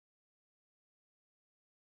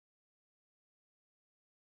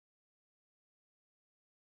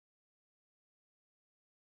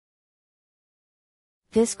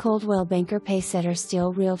This Coldwell Banker Pacesetter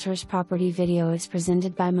Steel Realtors property video is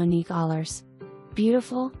presented by Monique Allers.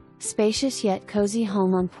 Beautiful, spacious yet cozy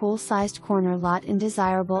home on pool-sized corner lot in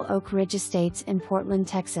desirable Oak Ridge Estates in Portland,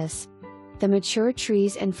 Texas. The mature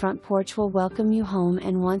trees and front porch will welcome you home,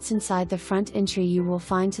 and once inside the front entry you will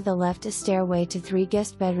find to the left a stairway to 3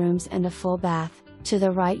 guest bedrooms and a full bath. To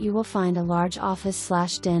the right you will find a large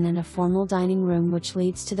office/den and a formal dining room which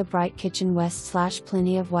leads to the bright kitchen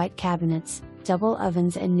west/plenty of white cabinets, double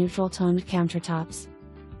ovens and neutral-toned countertops.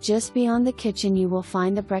 Just beyond the kitchen you will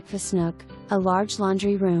find the breakfast nook, a large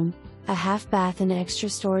laundry room, a half bath and extra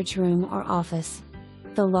storage room or office.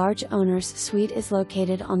 The large owner's suite is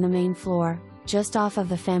located on the main floor, just off of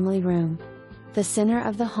the family room. The center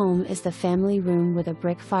of the home is the family room with a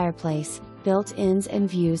brick fireplace, built-ins and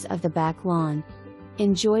views of the back lawn.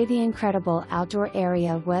 Enjoy the incredible outdoor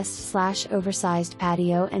area west/oversized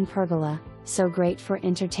patio and pergola, so great for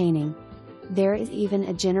entertaining. There is even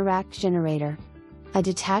a Generac generator. A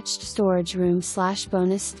detached storage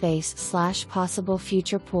room/bonus space/possible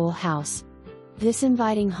future pool house. This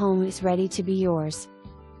inviting home is ready to be yours.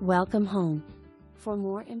 Welcome home. For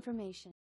more information